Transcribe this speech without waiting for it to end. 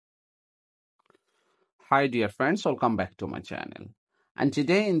Hi dear friends, welcome back to my channel. And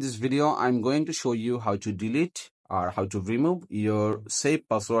today in this video, I'm going to show you how to delete or how to remove your saved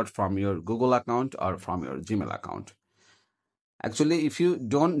password from your Google account or from your Gmail account. Actually, if you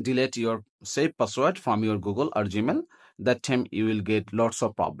don't delete your saved password from your Google or Gmail, that time you will get lots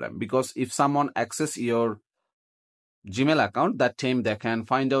of problem, because if someone access your Gmail account, that time they can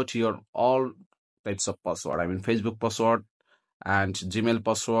find out your all types of password. I mean Facebook password and Gmail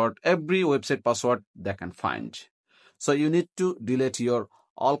password, every website password they can find. So you need to delete your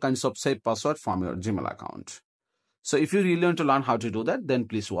all kinds of saved password from your Gmail account. So if you really want to learn how to do that, then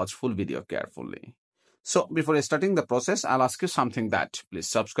please watch full video carefully. So before starting the process, I'll ask you something, that please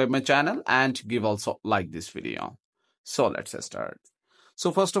subscribe my channel and give also like this video. So let's start. So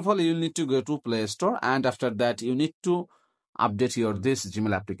first of all, you need to go to Play Store, and after that you need to update your this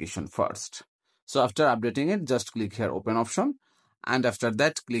Gmail application first. So after updating it, just click here open option, and after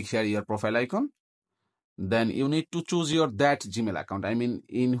that click here your profile icon. Then you need to choose your that Gmail account. I mean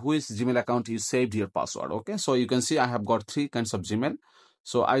in which Gmail account you saved your password. Okay, so you can see I have got three kinds of Gmail.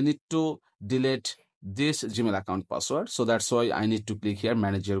 So I need to delete this Gmail account password. So that's why I need to click here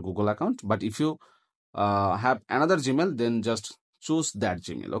manage your Google account. But if you have another Gmail, then just choose that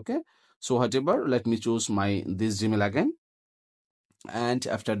Gmail. Okay, so whatever, let me choose my this Gmail again, and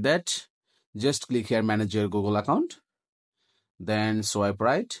after that just click here manage your Google account, then swipe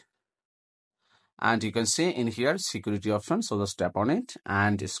right, and you can see in here security option. So just tap on it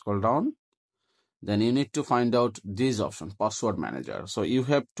and scroll down. Then you need to find out this option, password manager. So you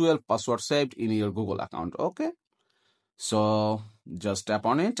have 12 passwords saved in your Google account. Okay, so just tap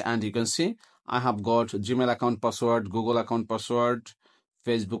on it and you can see I have got Gmail account password, Google account password,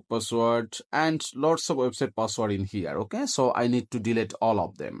 Facebook password, and lots of website password in here. Okay, so I need to delete all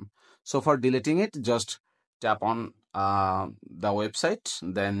of them. So for deleting it, just tap on the website,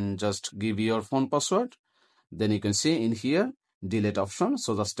 then just give your phone password. Then you can see in here delete option.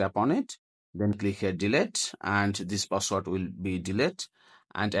 So just tap on it, then click here delete, and this password will be delete.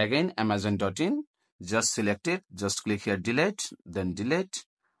 And again Amazon.in, just select it, just click here delete, then delete,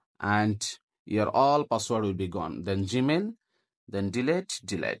 and your all password will be gone. Then Gmail, then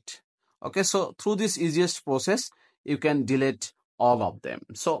delete. Okay, so through this easiest process you can delete all of them.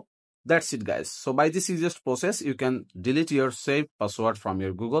 So that's it guys. So by this easiest process you can delete your saved password from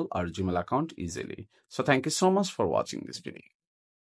your Google or Gmail account easily. So thank you so much for watching this video.